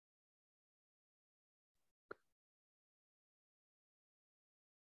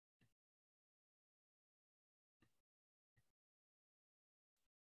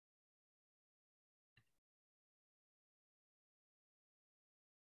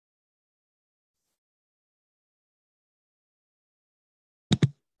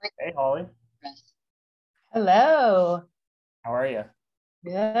Hey, Holly. Hello. How are you?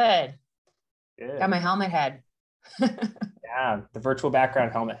 Good. Got Good. my helmet head. Yeah, the virtual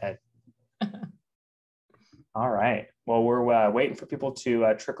background helmet head. All right. Well, we're waiting for people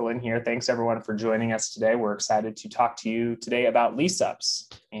to trickle in here. Thanks, everyone, for joining us today. We're excited to talk to you today about lease ups.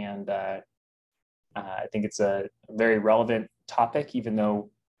 And I think it's a very relevant topic, even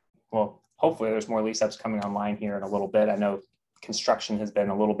though, well, hopefully there's more lease ups coming online here in a little bit. I know construction has been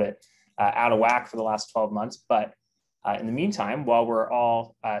a little bit out of whack for the last 12 months. But in the meantime, while we're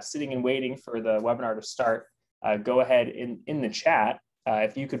all sitting and waiting for the webinar to start, go ahead in the chat.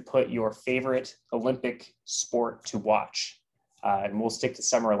 If you could put your favorite Olympic sport to watch, and we'll stick to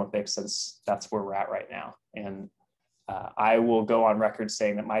Summer Olympics since that's where we're at right now. And I will go on record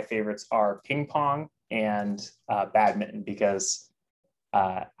saying that my favorites are ping pong and badminton, because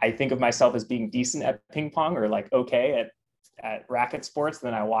I think of myself as being decent at ping pong, or like okay at racket sports.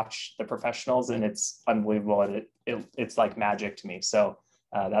 Then I watch the professionals and it's unbelievable, and it's like magic to me. So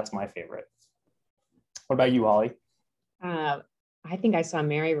that's my favorite. What about you, Ollie? Uh, I think I saw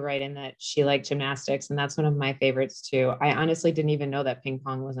Mary write in that she liked gymnastics, and that's one of my favorites too. I honestly didn't even know that ping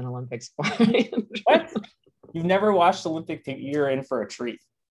pong was an Olympic sport. What? You've never watched Olympic ping? You're in for a treat.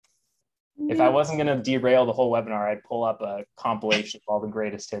 If I wasn't going to derail the whole webinar, I'd pull up a compilation of all the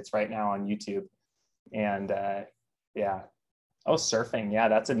greatest hits right now on YouTube. And yeah. Oh, surfing. Yeah,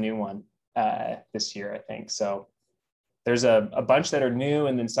 that's a new one this year, I think. So there's a bunch that are new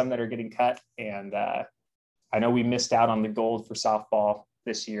and then some that are getting cut. And I know we missed out on the gold for softball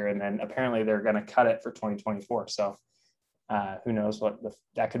this year, and then apparently they're going to cut it for 2024. So who knows what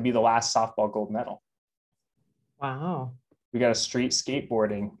that could be, the last softball gold medal. Wow. We got a street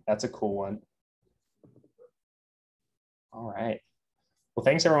skateboarding. That's a cool one. All right. Well,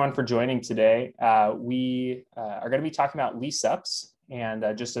 thanks everyone for joining today. We are going to be talking about lease ups, and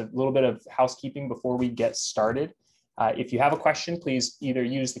just a little bit of housekeeping before we get started. If you have a question, please either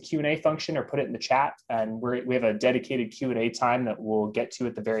use the Q&A function or put it in the chat, and we have a dedicated Q&A time that we'll get to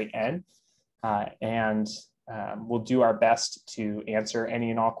at the very end. And we'll do our best to answer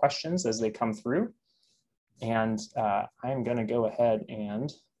any and all questions as they come through. And I'm going to go ahead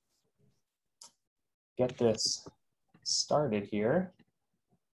and get this started here.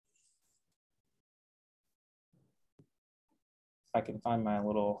 If I can find my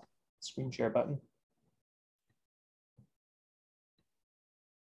little screen share button.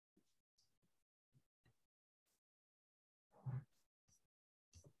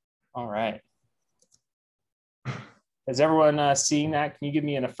 All right. Is everyone seeing that? Can you give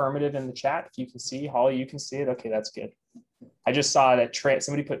me an affirmative in the chat if you can see? Holly, you can see it? Okay, that's good. I just saw that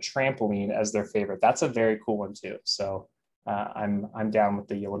somebody put trampoline as their favorite. That's a very cool one too. So I'm down with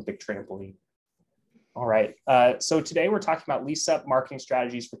the Olympic trampoline. All right. So today we're talking about lease up marketing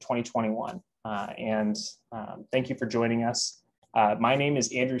strategies for 2021. And thank you for joining us. My name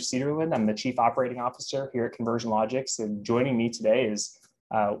is Andrew Cederland. I'm the Chief Operating Officer here at Conversion Logics. And joining me today is,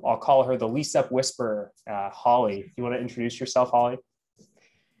 I'll call her the lease up whisperer, Holly. You want to introduce yourself, Holly?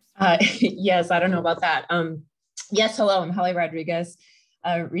 Yes, I don't know about that. Yes, hello, I'm Holly Rodriguez,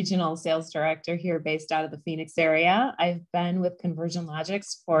 Regional Sales Director here based out of the Phoenix area. I've been with Conversion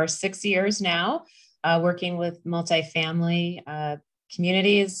Logics for 6 years now, working with multifamily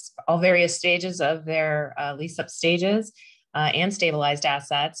communities, all various stages of their lease-up stages and stabilized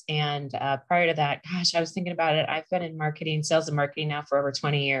assets. And prior to that, gosh, I was thinking about it. I've been in marketing, sales and marketing now for over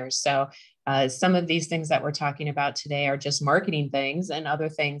 20 years. So some of these things that we're talking about today are just marketing things, and other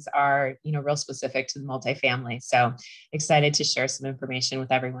things are, real specific to the multifamily. So excited to share some information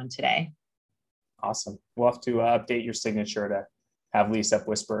with everyone today. Awesome. We'll have to update your signature to have Lease Up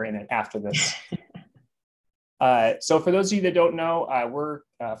Whisper in it after this. So for those of you that don't know, we're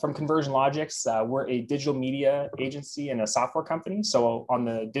from Conversion Logics. We're a digital media agency and a software company. So on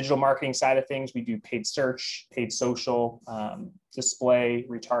the digital marketing side of things, we do paid search, paid social, display,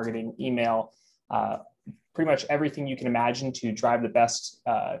 retargeting, email, pretty much everything you can imagine to drive the best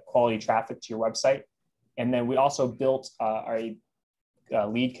quality traffic to your website. And then we also built our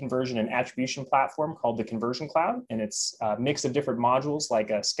lead conversion and attribution platform called the Conversion Cloud. And it's a mix of different modules like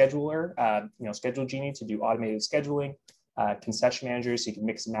a scheduler, Schedule Genie to do automated scheduling, concession managers, so you can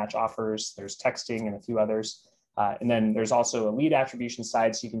mix and match offers. There's texting and a few others. And then there's also a lead attribution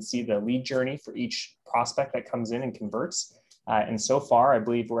side, so you can see the lead journey for each prospect that comes in and converts. And so far, I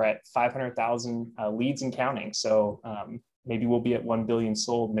believe we're at 500,000 leads and counting. So maybe we'll be at 1 billion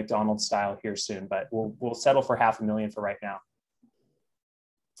sold McDonald's style here soon, but we'll settle for 500,000 for right now.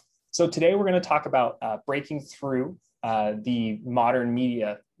 So today we're going to talk about breaking through the modern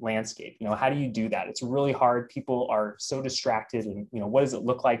media landscape. How do you do that? It's really hard. People are so distracted, and what does it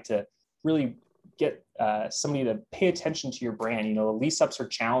look like to really get somebody to pay attention to your brand? The lease-ups are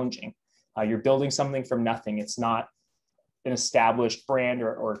challenging. You're building something from nothing. It's not an established brand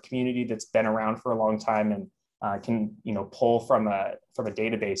or community that's been around for a long time and can pull from a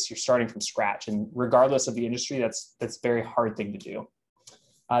database. You're starting from scratch, and regardless of the industry, that's a very hard thing to do.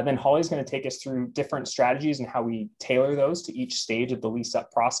 Then Holly's going to take us through different strategies and how we tailor those to each stage of the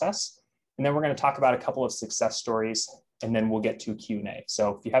lease-up process. And then we're going to talk about a couple of success stories, and then we'll get to Q&A.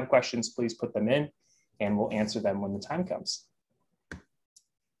 So if you have questions, please put them in, and we'll answer them when the time comes.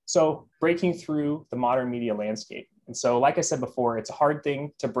 So breaking through the modern media landscape. And so, like I said before, it's a hard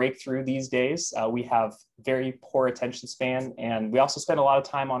thing to break through these days. We have very poor attention span, and we also spend a lot of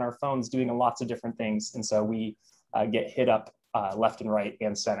time on our phones doing lots of different things. And so we get hit up left and right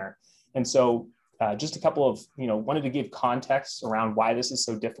and center. And so just a couple of, wanted to give context around why this is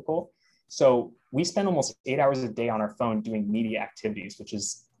so difficult. So we spend almost 8 hours a day on our phone doing media activities, which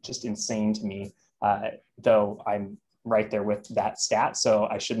is just insane to me, though I'm right there with that stat, so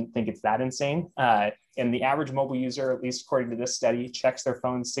I shouldn't think it's that insane. And the average mobile user, at least according to this study, checks their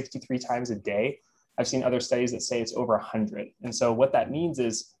phone 63 times a day. I've seen other studies that say it's over 100. And so what that means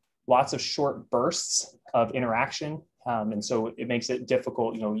is lots of short bursts of interaction. And so it makes it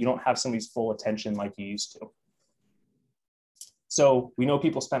difficult. You don't have somebody's full attention like you used to. So we know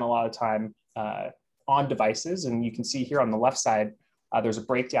people spend a lot of time on devices, and you can see here on the left side, there's a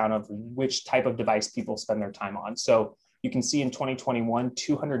breakdown of which type of device people spend their time on. So you can see in 2021,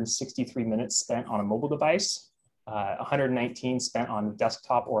 263 minutes spent on a mobile device, 119 spent on a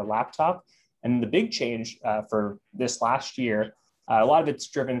desktop or a laptop. And the big change for this last year, a lot of it's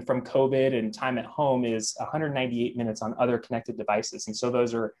driven from COVID and time at home, is 198 minutes on other connected devices. And so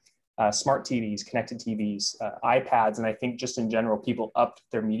those are smart TVs, connected TVs, iPads, and I think just in general, people upped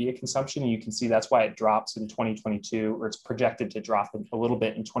their media consumption. And you can see that's why it drops in 2022, or it's projected to drop a little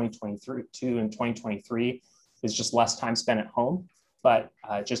bit in 2022 and 2023, is just less time spent at home, but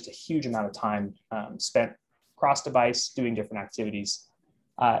just a huge amount of time spent cross-device doing different activities.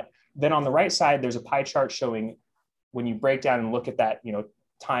 Then on the right side, there's a pie chart showing when you break down and look at that,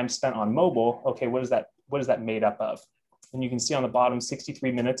 time spent on mobile, okay, what is that made up of? And you can see on the bottom,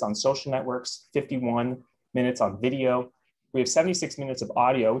 63 minutes on social networks, 51 minutes on video. We have 76 minutes of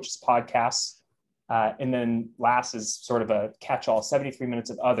audio, which is podcasts. And then last is sort of a catch-all, 73 minutes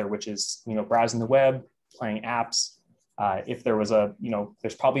of other, which is, browsing the web, playing apps. If there was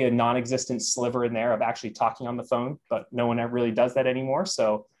there's probably a non-existent sliver in there of actually talking on the phone, but no one ever really does that anymore.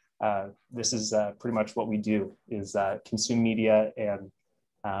 So this is pretty much what we do, is consume media, and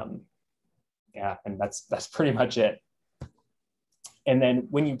and that's pretty much it. And then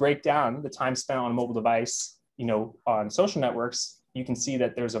when you break down the time spent on a mobile device, on social networks, you can see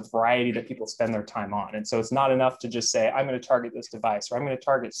that there's a variety that people spend their time on. And so it's not enough to just say, I'm going to target this device, or I'm going to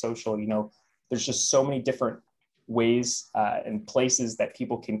target social. There's just so many different ways and places that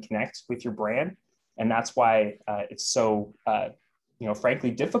people can connect with your brand. And that's why it's so, frankly,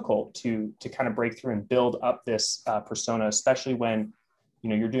 difficult to kind of break through and build up this persona, especially when,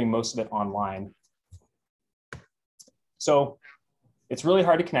 you're doing most of it online. So it's really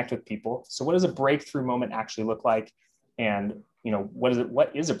hard to connect with people. So what does a breakthrough moment actually look like? And,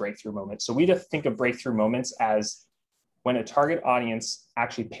 what is a breakthrough moment? So we just think of breakthrough moments as when a target audience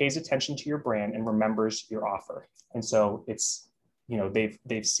actually pays attention to your brand and remembers your offer. And so it's,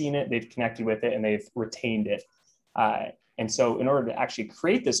 they've seen it, they've connected with it, and they've retained it. And so in order to actually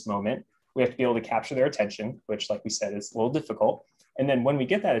create this moment, we have to be able to capture their attention, which, like we said, is a little difficult. And then when we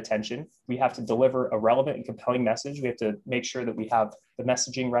get that attention, we have to deliver a relevant and compelling message. We have to make sure that we have the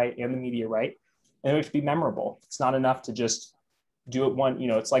messaging right and the media right. And we have to be memorable. It's not enough to just do it one,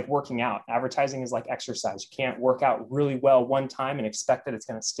 it's like working out. Advertising is like exercise. You can't work out really well one time and expect that it's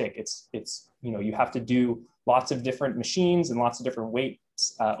going to stick. It's you have to do lots of different machines and lots of different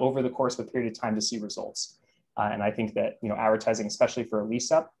weights over the course of a period of time to see results. And I think that, advertising, especially for a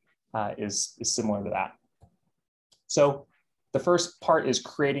lease-up, is similar to that. So the first part is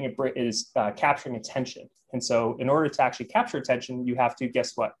capturing attention. And so in order to actually capture attention, you have to,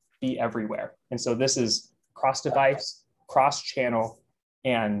 guess what, be everywhere. And so this is cross-device, cross-channel,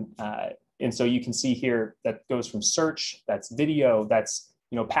 and so you can see here that goes from search, that's video, that's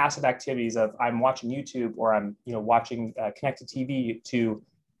passive activities of I'm watching YouTube, or I'm watching connected TV, to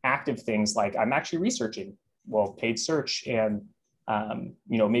active things like I'm actually researching, paid search, and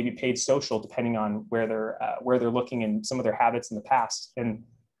maybe paid social, depending on where they're looking and some of their habits in the past. And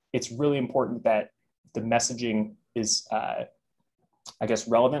it's really important that the messaging is,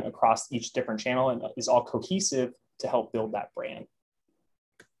 relevant across each different channel and is all cohesive to help build that brand.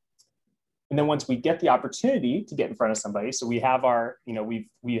 And then once we get the opportunity to get in front of somebody, so we have our,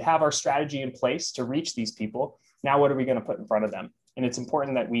 we have our strategy in place to reach these people. Now, what are we going to put in front of them? And it's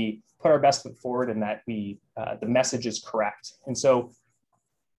important that we put our best foot forward and that the message is correct. And so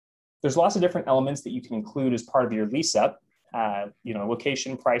there's lots of different elements that you can include as part of your lease up.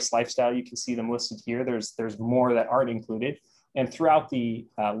 Location, price, lifestyle, you can see them listed here. There's more that aren't included. And throughout the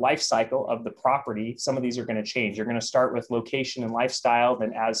life cycle of the property, some of these are going to change. You're going to start with location and lifestyle.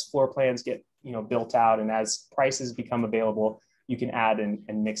 Then as floor plans get built out and as prices become available, you can add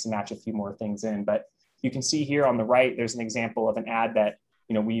and mix and match a few more things in. But you can see here on the right, there's an example of an ad that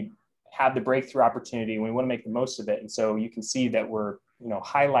we have the breakthrough opportunity and we want to make the most of it. And so you can see that we're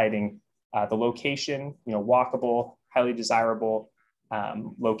highlighting the location, walkable, highly desirable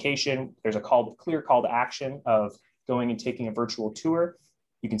location. There's a clear call to action of going and taking a virtual tour.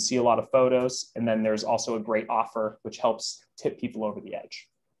 You can see a lot of photos. And then there's also a great offer, which helps tip people over the edge.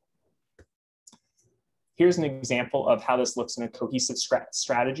 Here's an example of how this looks in a cohesive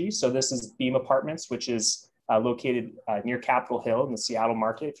strategy. So this is Beam Apartments, which is located near Capitol Hill in the Seattle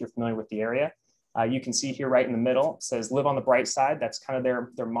market, if you're familiar with the area. You can see here right in the middle, it says live on the bright side. That's kind of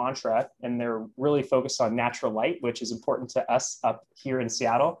their mantra. And they're really focused on natural light, which is important to us up here in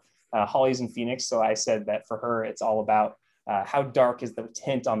Seattle. Holly's in Phoenix. So I said that for her, it's all about how dark is the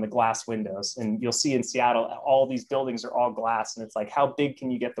tint on the glass windows. And you'll see in Seattle, all these buildings are all glass. And it's like, how big can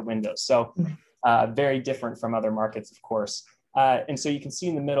you get the windows? So very different from other markets, of course. And so you can see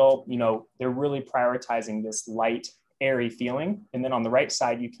in the middle, they're really prioritizing this light, airy feeling. And then on the right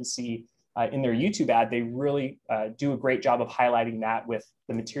side, you can see in their YouTube ad, they really do a great job of highlighting that with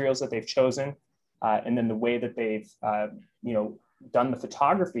the materials that they've chosen, and then the way that they've, done the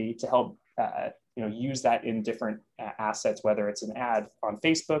photography to help, use that in different assets, whether it's an ad on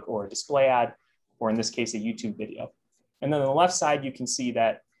Facebook or a display ad, or in this case, a YouTube video. And then on the left side, you can see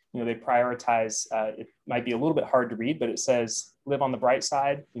that, they prioritize, it might be a little bit hard to read, but it says live on the bright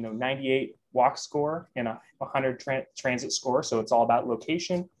side, 98 walk score and a 100 transit score. So it's all about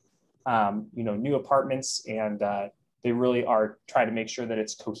location, new apartments, and they really are trying to make sure that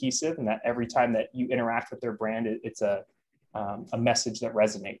it's cohesive and that every time that you interact with their brand, it's a message that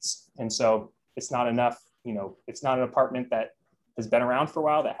resonates. And so it's not enough, it's not an apartment that has been around for a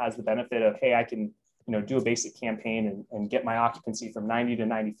while that has the benefit of, hey, I can, do a basic campaign and get my occupancy from 90 to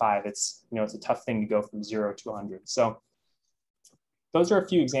 95. It's, it's a tough thing to go from 0 to 100. So those are a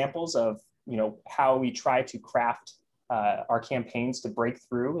few examples of, how we try to craft our campaigns to break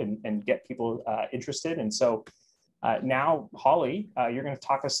through and get people interested. And so now, Holly, you're going to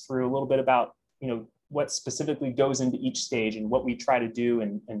talk us through a little bit about, what specifically goes into each stage and what we try to do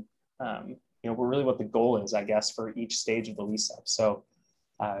and we're really what the goal is, I guess, for each stage of the lease up. So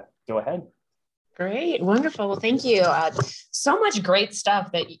go ahead. Great. Wonderful. Well, thank you. So much great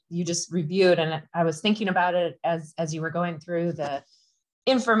stuff that you just reviewed. And I was thinking about it as you were going through the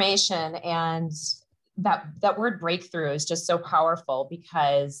information, and that word breakthrough is just so powerful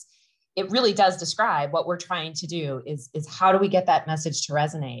because it really does describe what we're trying to do is how do we get that message to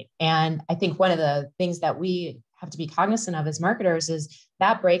resonate? And I think one of the things that we have to be cognizant of as marketers is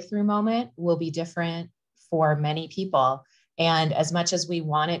that breakthrough moment will be different for many people. And as much as we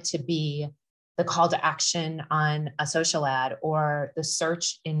want it to be the call to action on a social ad or the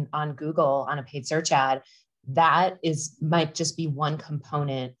search on Google on a paid search ad, that might just be one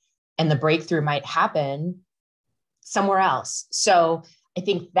component, and the breakthrough might happen somewhere else. So I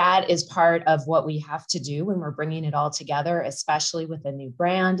think that is part of what we have to do when we're bringing it all together, especially with a new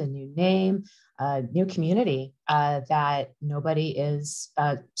brand, a new name, a new community that nobody is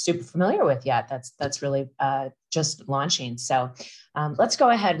super familiar with yet. That's really just launching. So let's go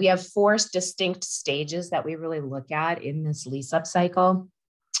ahead. We have 4 distinct stages that we really look at in this lease up cycle.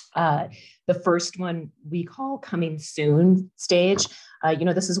 The first one we call coming soon stage.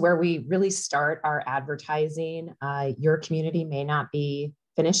 This is where we really start our advertising. Your community may not be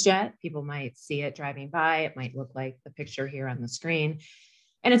finished yet. People might see it driving by. It might look like the picture here on the screen.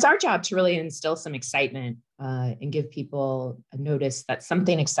 And it's our job to really instill some excitement and give people a notice that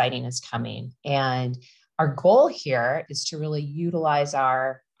something exciting is coming. And our goal here is to really utilize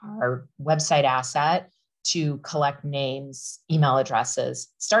our website asset to collect names, email addresses,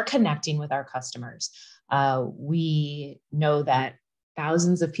 start connecting with our customers. We know that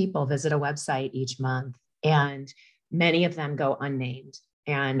thousands of people visit a website each month, and many of them go unnamed.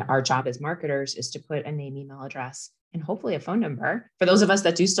 And our job as marketers is to put a name, email address, and hopefully a phone number. For those of us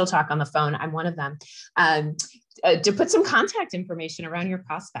that do still talk on the phone, I'm one of them, to put some contact information around your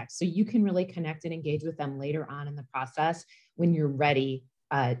prospects so you can really connect and engage with them later on in the process when you're ready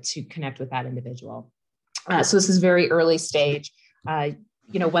to connect with that individual. So this is very early stage.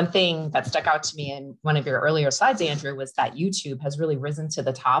 one thing that stuck out to me in one of your earlier slides, Andrew, was that YouTube has really risen to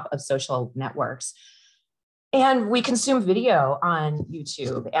the top of social networks. And we consume video on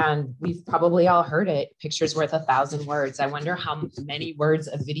YouTube, and we've probably all heard it, pictures worth 1,000 words. I wonder how many words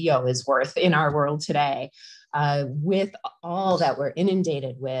a video is worth in our world today. With all that we're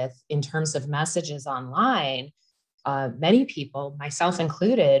inundated with in terms of messages online, many people, myself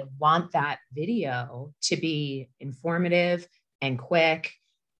included, want that video to be informative and quick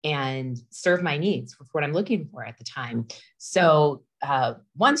and serve my needs with what I'm looking for at the time. So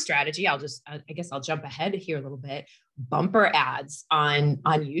one strategy, I guess I'll jump ahead here a little bit, bumper ads on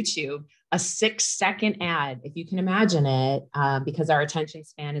YouTube, a 6-second ad, if you can imagine it, because our attention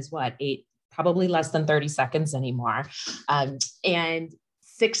span is probably less than 30 seconds anymore. And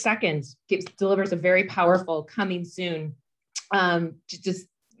 6 seconds delivers a very powerful coming soon, just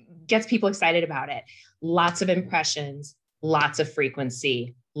gets people excited about it. Lots of impressions, lots of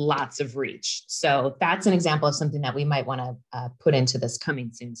frequency, lots of reach. So that's an example of something that we might want to put into this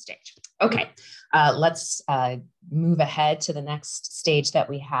coming soon stage. Okay, let's move ahead to the next stage that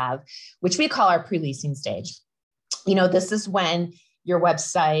we have, which we call our pre-leasing stage. This is when your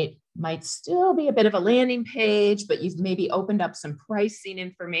website might still be a bit of a landing page, but you've maybe opened up some pricing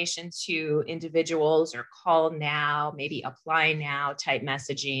information to individuals, or call now, maybe apply now type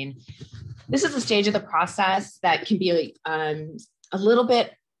messaging. This is a stage of the process that can be a little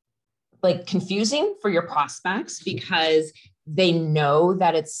bit confusing for your prospects, because they know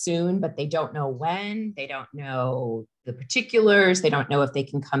that it's soon, but they don't know when, they don't know the particulars, they don't know if they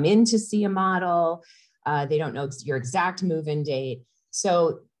can come in to see a model, they don't know your exact move-in date.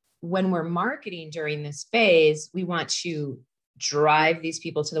 So when we're marketing during this phase, we want to drive these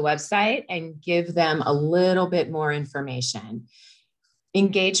people to the website and give them a little bit more information.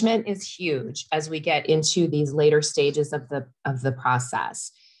 Engagement is huge as we get into these later stages of the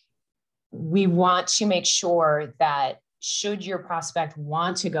process. We want to make sure that should your prospect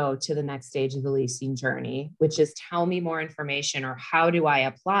want to go to the next stage of the leasing journey, which is tell me more information or how do I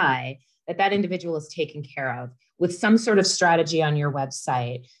apply, that individual is taken care of with some sort of strategy on your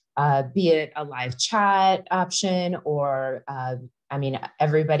website, be it a live chat option or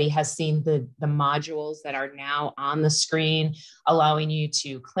everybody has seen the modules that are now on the screen, allowing you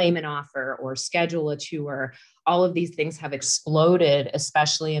to claim an offer or schedule a tour. All of these things have exploded,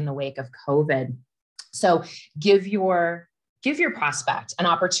 especially in the wake of COVID. So give your prospect an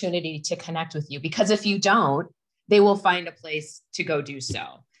opportunity to connect with you, because if you don't, they will find a place to go do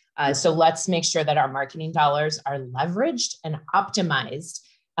so. So let's make sure that our marketing dollars are leveraged and optimized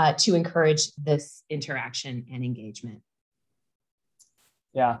to encourage this interaction and engagement.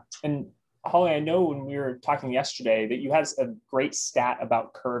 Yeah. And Holly, I know when we were talking yesterday that you had a great stat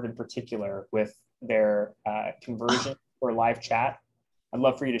about Curve in particular with their conversion for live chat. I'd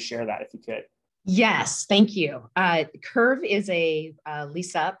love for you to share that if you could. Yes, thank you. Curve is a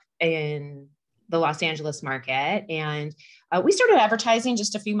lease-up in the Los Angeles market. And we started advertising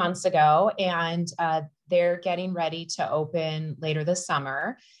just a few months ago, and they're getting ready to open later this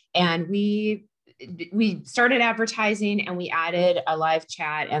summer. And we started advertising, and we added a live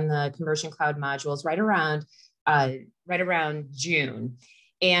chat and the Conversion Cloud modules right around June.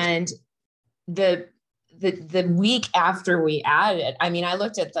 And the week after we added, I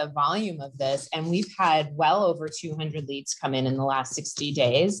looked at the volume of this, and we've had well over 200 leads come in the last 60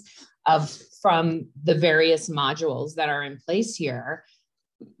 days from the various modules that are in place here.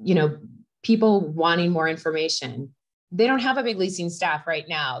 People wanting more information. They don't have a big leasing staff right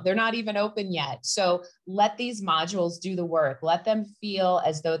now. They're not even open yet. So let these modules do the work. Let them feel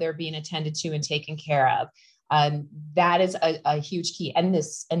as though they're being attended to and taken care of. That is a huge key. And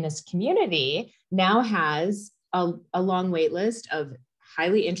this community now has a long wait list of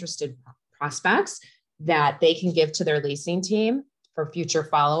highly interested prospects that they can give to their leasing team for future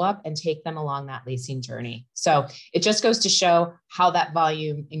follow-up and take them along that leasing journey. So it just goes to show how that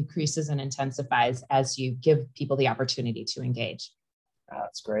volume increases and intensifies as you give people the opportunity to engage.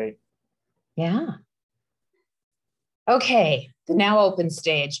 That's great. Yeah. Okay, the now open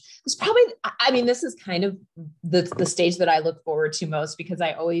stage. This is kind of the stage that I look forward to most, because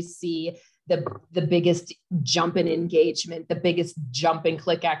I always see the biggest jump in engagement, the biggest jump in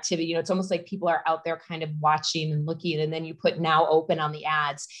click activity. It's almost like people are out there kind of watching and looking, and then you put now open on the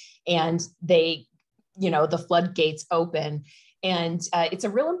ads and they, the floodgates open. And it's a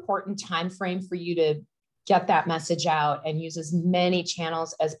real important time frame for you to get that message out and use as many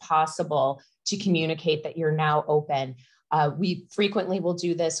channels as possible to communicate that you're now open. We frequently will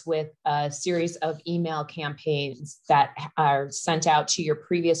do this with a series of email campaigns that are sent out to your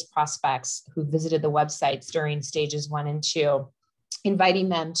previous prospects who visited the websites during stages 1 and 2. inviting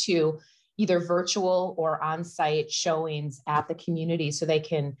them to either virtual or on-site showings at the community so they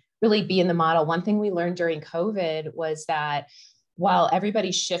can really be in the model. One thing we learned during COVID was that while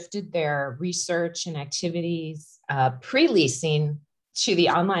everybody shifted their research and activities pre-leasing to the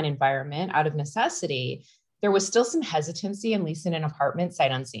online environment out of necessity, there was still some hesitancy in leasing an apartment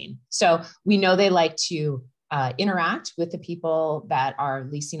sight unseen. So we know they like to interact with the people that are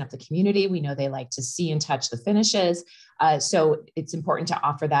leasing up the community. We know they like to see and touch the finishes. So it's important to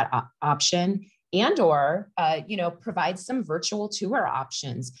offer that option and or, provide some virtual tour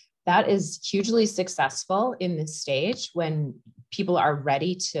options. That is hugely successful in this stage when people are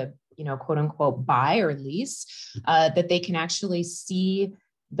ready to, quote unquote, buy or lease, that they can actually see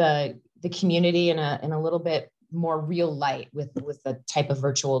the community in a little bit more real light with the type of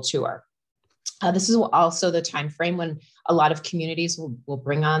virtual tour. This is also the time frame when a lot of communities will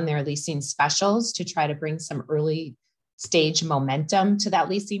bring on their leasing specials to try to bring some early stage momentum to that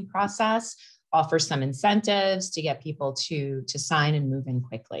leasing process, offer some incentives to get people to sign and move in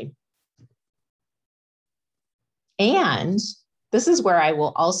quickly. And this is where I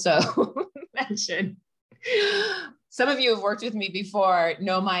will also mention, some of you have worked with me before,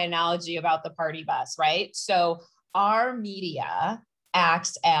 know my analogy about the party bus, right? So our media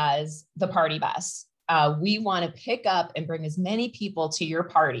acts as the party bus. We want to pick up and bring as many people to your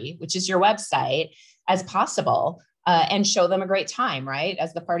party, which is your website, as possible, and show them a great time, right?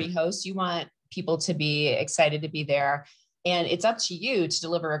 As the party host, you want people to be excited to be there. And it's up to you to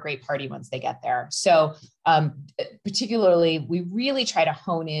deliver a great party once they get there. So particularly, we really try to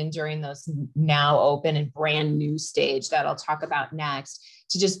hone in during those now open and brand new stage that I'll talk about next,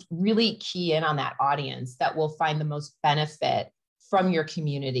 to just really key in on that audience that will find the most benefit from your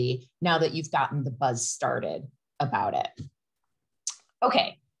community now that you've gotten the buzz started about it.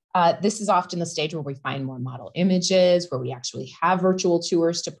 Okay, this is often the stage where we find more model images, where we actually have virtual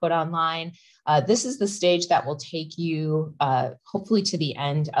tours to put online. This is the stage that will take you hopefully to the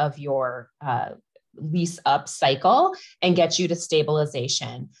end of your lease up cycle and get you to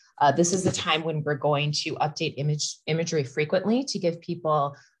stabilization. This is the time when we're going to update imagery frequently to give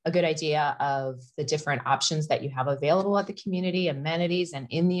people a good idea of the different options that you have available at the community, amenities, and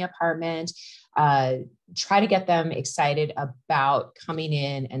in the apartment. Try to get them excited about coming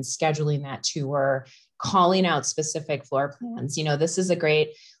in and scheduling that tour, calling out specific floor plans. This is a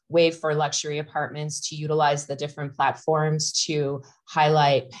great way for luxury apartments to utilize the different platforms to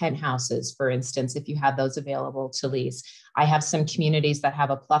highlight penthouses, for instance, if you have those available to lease. I have some communities that have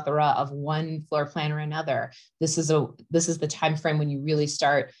a plethora of one floor plan or another. This is the time frame when you really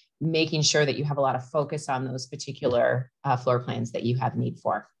start making sure that you have a lot of focus on those particular floor plans that you have need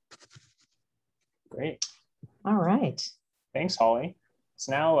for. Great. All right. Thanks, Holly.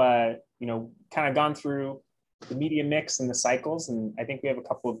 So now, kind of gone through the media mix and the cycles, and I think we have a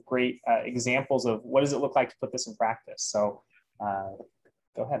couple of great examples of what does it look like to put this in practice. So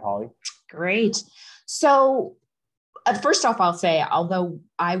go ahead, Holly. Great. So first off, I'll say, although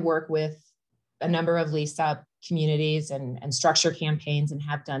I work with a number of lease-up communities and structure campaigns and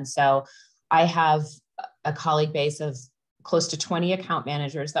have done so, I have a colleague base of close to 20 account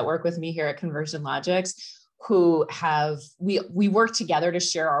managers that work with me here at Conversion Logics, who we work together to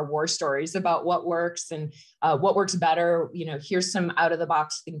share our war stories about what works and what works better. Here's some out of the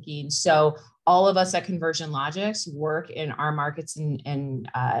box thinking. So all of us at Conversion Logics work in our markets and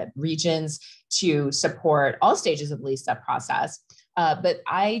regions to support all stages of lease up process. But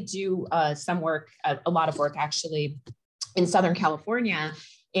I do some work, a lot of work actually in Southern California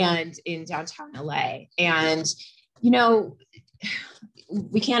and in downtown LA. And,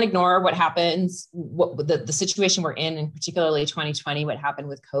 we can't ignore what happens, the situation we're in, and particularly 2020, what happened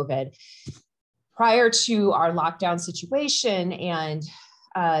with COVID. Prior to our lockdown situation and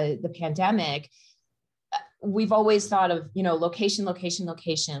the pandemic, we've always thought of, location.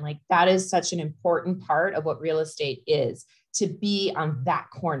 Like that is such an important part of what real estate is, to be on that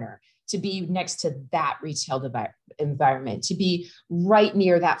corner, to be next to that retail environment, to be right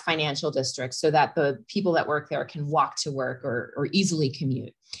near that financial district so that the people that work there can walk to work or easily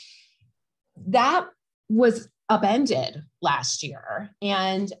commute. That was upended last year.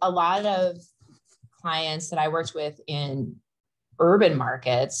 And a lot of clients that I worked with in urban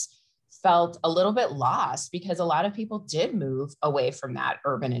markets felt a little bit lost because a lot of people did move away from that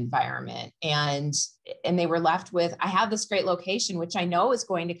urban environment, and they were left with, I have this great location, which I know is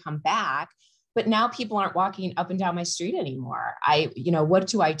going to come back, but now people aren't walking up and down my street anymore. What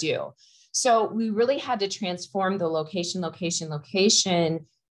do I do? So we really had to transform the location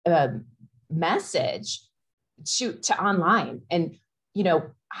message to online. And,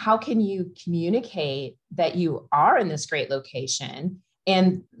 how can you communicate that you are in this great location.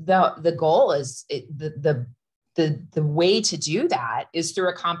 And the goal is the way to do that is through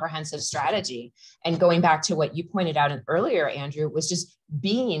a comprehensive strategy. And going back to what you pointed out earlier, Andrew, was just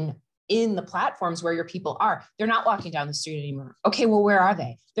being in the platforms where your people are. They're not walking down the street anymore. Okay, well, where are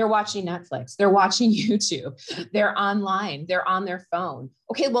they? They're watching Netflix. They're watching YouTube. They're online. They're on their phone.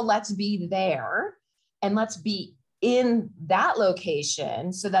 Okay, well, let's be there and let's be in that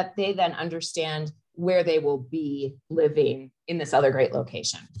location so that they then understand where they will be living in this other great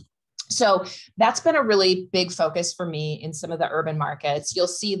location. So that's been a really big focus for me in some of the urban markets. You'll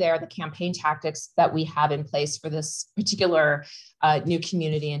see there the campaign tactics that we have in place for this particular new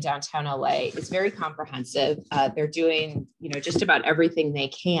community in downtown LA. It's very comprehensive. They're doing, just about everything they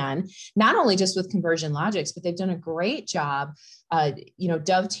can, not only just with Conversion Logics, but they've done a great job,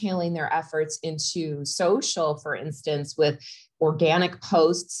 dovetailing their efforts into social, for instance, with organic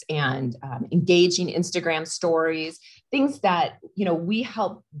posts and engaging Instagram stories, things that, we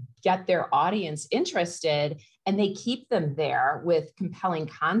help get their audience interested, and they keep them there with compelling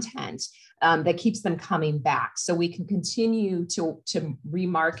content that keeps them coming back. So we can continue to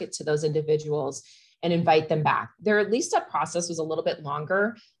remarket to those individuals and invite them back. Their lease-up process was a little bit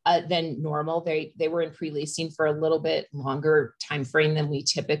longer than normal. They were in pre-leasing for a little bit longer time frame than we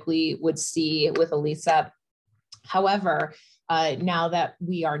typically would see with a lease-up. However, now that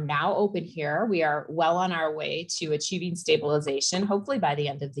we are now open here, we are well on our way to achieving stabilization, hopefully by the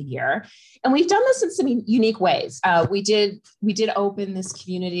end of the year. And we've done this in some unique ways. We did open this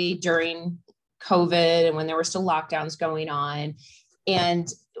community during COVID and when there were still lockdowns going on.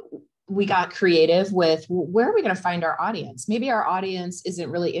 And we got creative with, where are we going to find our audience? Maybe our audience isn't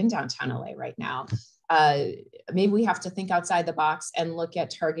really in downtown LA right now. Maybe we have to think outside the box and look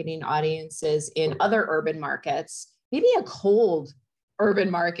at targeting audiences in other urban markets. Maybe a cold urban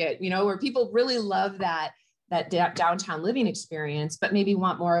market, where people really love that downtown living experience, but maybe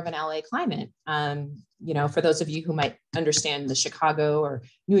want more of an LA climate. For those of you who might understand the Chicago or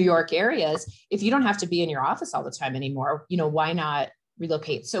New York areas, if you don't have to be in your office all the time anymore, why not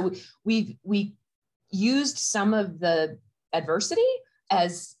relocate? So we used some of the adversity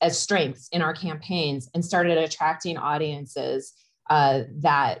as strengths in our campaigns and started attracting audiences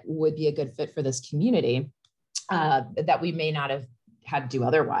that would be a good fit for this community. That we may not have had to do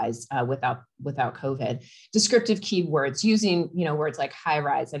otherwise without COVID. Descriptive keywords, using words like high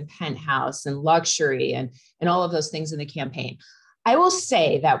rise and penthouse and luxury and all of those things in the campaign. I will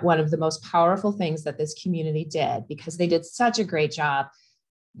say that one of the most powerful things that this community did, because they did such a great job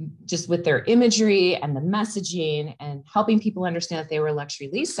just with their imagery and the messaging and helping people understand that they were luxury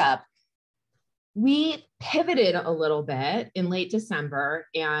lease up, we pivoted a little bit in late December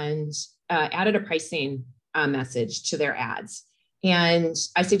and added a pricing message to their ads. And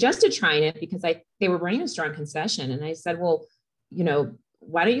I suggested trying it because they were running a strong concession. And I said, well,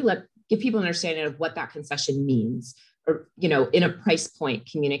 why don't you give people an understanding of what that concession means, or, in a price point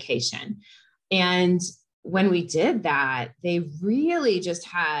communication. And when we did that, they really just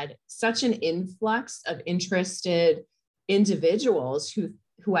had such an influx of interested individuals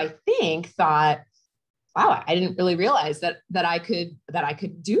who I think thought, wow, I didn't really realize that I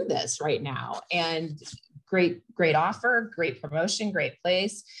could do this right now. And great offer, great promotion, great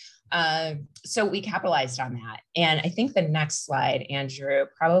place. So we capitalized on that. And I think the next slide, Andrew,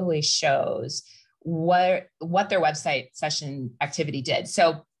 probably shows what their website session activity did.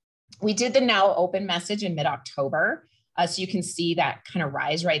 So we did the now open message in mid-October. So you can see that kind of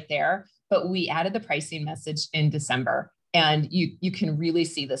rise right there, but we added the pricing message in December, and you can really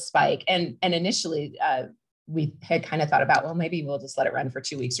see the spike. And initially, we had kind of thought about, well, maybe we'll just let it run for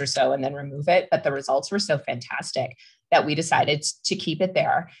 2 weeks or so and then remove it. But the results were so fantastic that we decided to keep it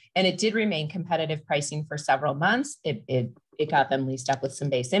there. And it did remain competitive pricing for several months. It got them leased up with some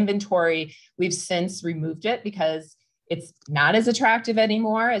base inventory. We've since removed it because it's not as attractive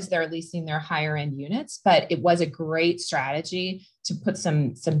anymore as they're leasing their higher end units, but it was a great strategy to put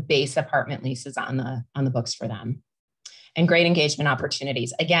some base apartment leases on the books for them. And great engagement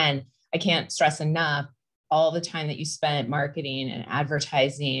opportunities. Again, I can't stress enough all the time that you spent marketing and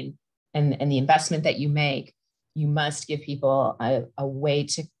advertising and the investment that you make. You must give people a way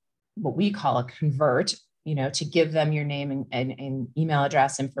to, what we call a convert, to give them your name and email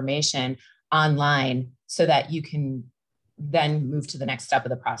address information online so that you can then move to the next step of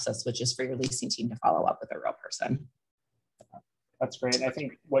the process, which is for your leasing team to follow up with a real person. That's great. And I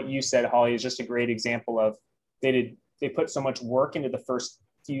think what you said, Holly, is just a great example of they put so much work into the first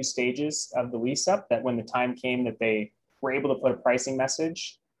few stages of the lease up that when the time came that they were able to put a pricing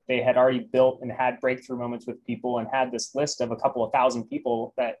message, they had already built and had breakthrough moments with people and had this list of a couple of thousand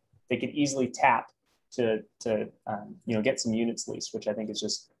people that they could easily tap to get some units leased, which I think is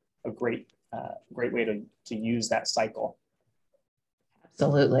just a great way to use that cycle.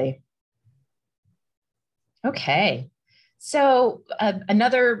 Absolutely. Okay. So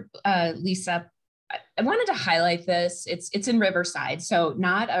another lease up, I wanted to highlight this. It's in Riverside, so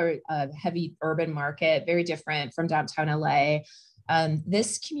not a heavy urban market, very different from downtown LA.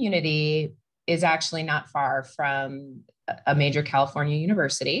 This community is actually not far from a major California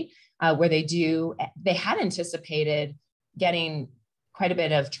university, where they had anticipated getting quite a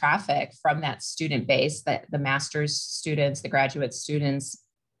bit of traffic from that student base, that the master's students, the graduate students,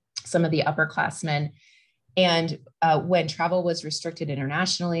 some of the upperclassmen. And when travel was restricted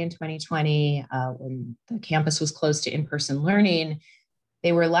internationally in 2020, when the campus was closed to in-person learning,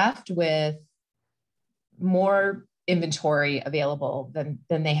 they were left with more inventory available than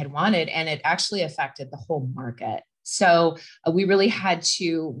they had wanted. And it actually affected the whole market. So we really had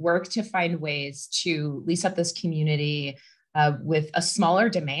to work to find ways to lease up this community with a smaller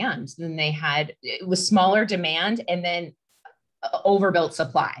demand than they had. It was smaller demand and then overbuilt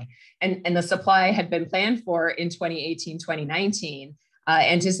supply. And the supply had been planned for in 2018, 2019,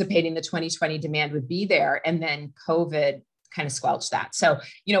 anticipating the 2020 demand would be there. And then COVID kind of squelched that. So,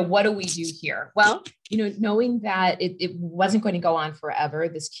 what do we do here? Well, knowing that it wasn't going to go on forever,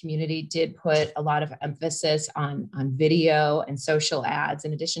 this community did put a lot of emphasis on video and social ads,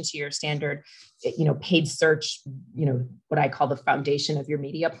 in addition to your standard, paid search, what I call the foundation of your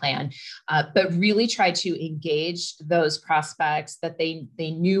media plan, but really try to engage those prospects that they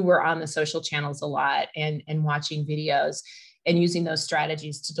knew were on the social channels a lot and watching videos and using those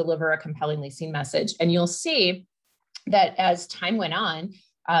strategies to deliver a compelling leasing message. And you'll see that as time went on,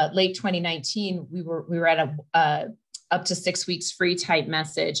 late 2019, we were at a up to 6 weeks free type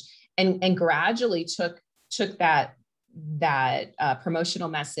message, and gradually took that promotional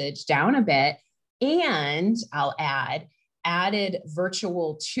message down a bit. And I'll added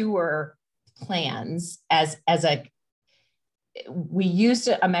virtual tour plans we used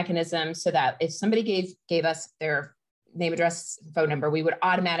a mechanism so that if somebody gave us their name, address, phone number, we would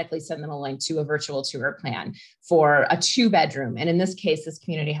automatically send them a link to a virtual tour plan for a 2-bedroom. And in this case, this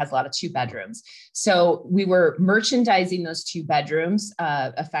community has a lot of 2 bedrooms. So we were merchandising those 2 bedrooms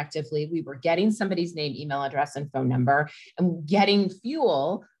effectively. We were getting somebody's name, email address, and phone number, and getting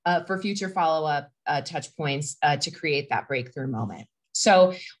fuel for future follow-up touch points to create that breakthrough moment.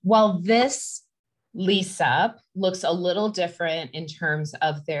 So while this lease up looks a little different in terms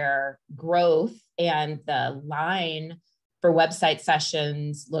of their growth, and the line for website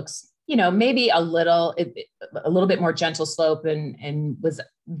sessions looks, maybe a little bit more gentle slope and was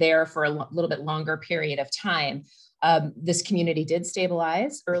there for a little bit longer period of time. This community did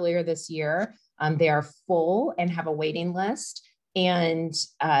stabilize earlier this year. They are full and have a waiting list. And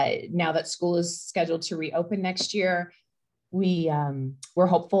now that school is scheduled to reopen next year, we're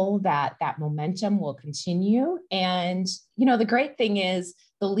hopeful that momentum will continue. And, the great thing is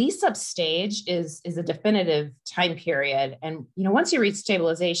the lease up stage is a definitive time period. And, once you reach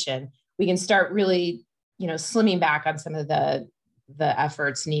stabilization, we can start really, slimming back on some of the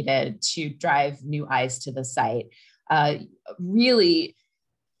efforts needed to drive new eyes to the site. Really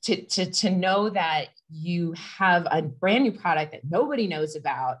to know that you have a brand new product that nobody knows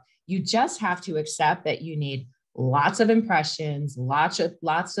about. You just have to accept that you need lots of impressions, lots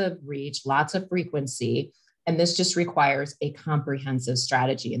of reach, lots of frequency. And this just requires a comprehensive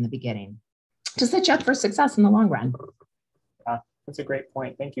strategy in the beginning to set you up for success in the long run. That's a great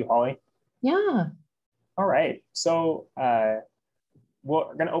point. Thank you, Holly. Yeah. All right. So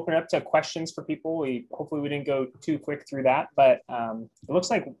we're going to open it up to questions for people. Hopefully we didn't go too quick through that, but it looks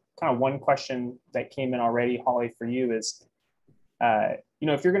like kind of one question that came in already, Holly, for you is,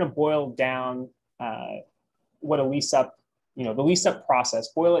 if you're going to boil down what a lease up, the lease up process,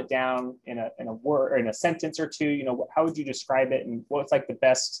 boil it down in a word or in a sentence or two, how would you describe it, and what's like the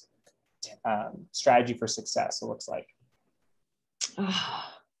best strategy for success it looks like? Oh,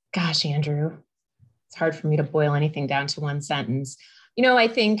 gosh, Andrew, it's hard for me to boil anything down to one sentence. I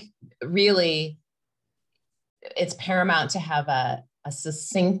think really it's paramount to have a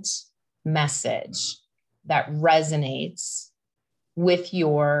succinct message that resonates with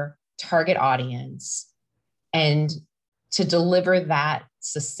your target audience, and to deliver that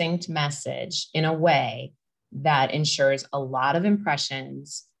succinct message in a way that ensures a lot of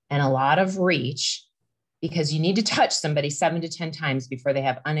impressions and a lot of reach, because you need to touch somebody 7 to 10 times before they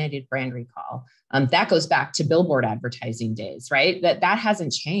have unaided brand recall. That goes back to billboard advertising days, right? That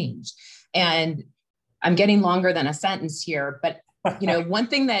hasn't changed. And I'm getting longer than a sentence here, but one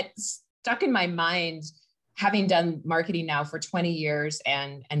thing that stuck in my mind having done marketing now for 20 years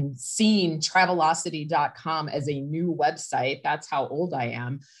and seeing Travelocity.com as a new website, that's how old I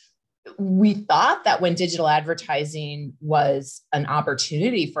am. We thought that when digital advertising was an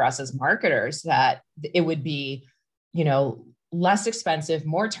opportunity for us as marketers, that it would be, less expensive,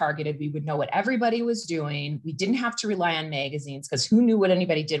 more targeted. We would know what everybody was doing. We didn't have to rely on magazines, because who knew what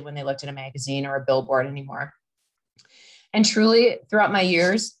anybody did when they looked at a magazine or a billboard anymore? And truly, throughout my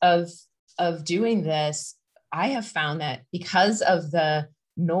years of doing this, I have found that because of the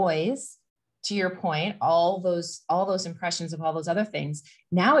noise, to your point, all those impressions of all those other things,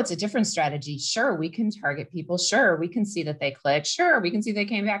 now it's a different strategy. Sure, we can target people. Sure, we can see that they clicked. Sure, we can see they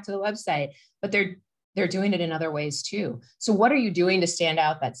came back to the website, but they're doing it in other ways too. So what are you doing to stand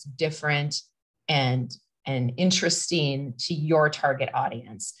out that's different and interesting to your target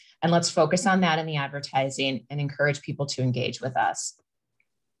audience? And let's focus on that in the advertising and encourage people to engage with us.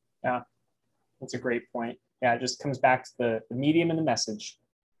 Yeah, that's a great point. Yeah, it just comes back to the medium and the message.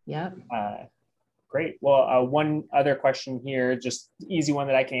 Yeah. Great. Well, one other question here, just easy one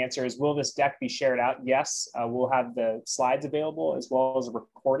that I can answer is, will this deck be shared out? Yes, we'll have the slides available as well as a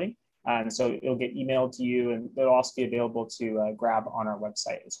recording. And so it'll get emailed to you, and it'll also be available to grab on our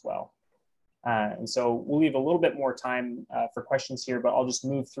website as well. And so we'll leave a little bit more time for questions here, but I'll just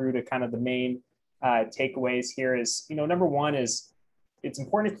move through to kind of the main takeaways here is, number one is it's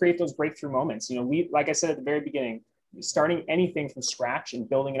important to create those breakthrough moments. Like I said at the very beginning, starting anything from scratch and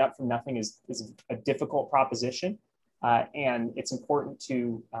building it up from nothing is a difficult proposition. And it's important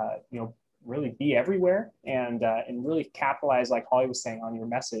to, really be everywhere and really capitalize, like Holly was saying, on your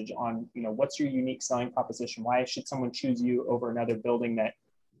message on, what's your unique selling proposition? Why should someone choose you over another building that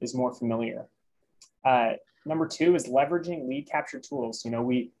is more familiar? Number two is leveraging lead capture tools.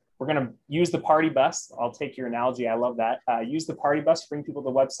 We're going to use the party bus. I'll take your analogy. I love that. Use the party bus to bring people to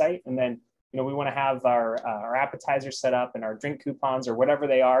the website. And then, we want to have our appetizers set up and our drink coupons or whatever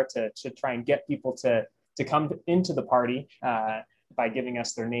they are to try and get people to come into the party by giving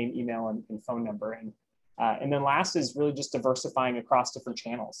us their name, email, and phone number. And then last is really just diversifying across different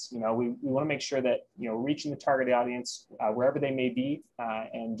channels. We want to make sure that, reaching the target audience wherever they may be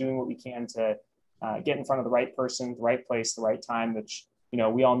and doing what we can to get in front of the right person, the right place, the right time, which,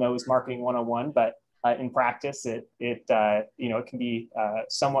 we all know is marketing 101, but in practice, it can be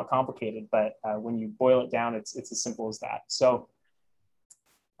somewhat complicated, but when you boil it down, it's as simple as that. So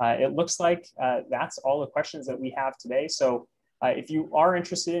it looks like that's all the questions that we have today. So if you are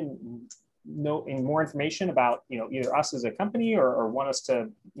interested in more information about, either us as a company or want us to,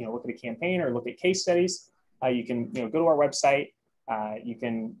 look at a campaign or look at case studies, you can, go to our website. You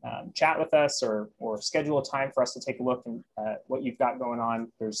can chat with us or schedule a time for us to take a look at what you've got going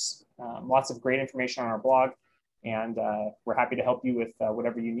on. There's lots of great information on our blog, and we're happy to help you with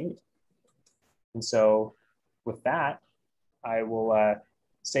whatever you need. And so with that, I will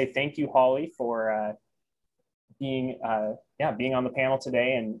say thank you, Holly, for being on the panel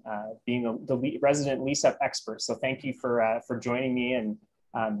today and being the resident lease-up expert. So thank you for joining me and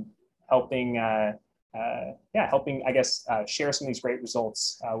helping, I guess, share some of these great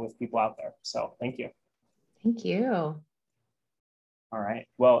results with people out there. So thank you. Thank you. All right.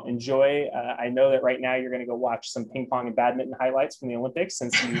 Well, enjoy. I know that right now you're going to go watch some ping pong and badminton highlights from the Olympics,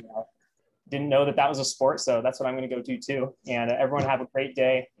 since you didn't know that was a sport. So that's what I'm going to go do too. And everyone have a great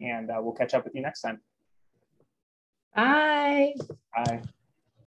day, and we'll catch up with you next time. Bye. Bye.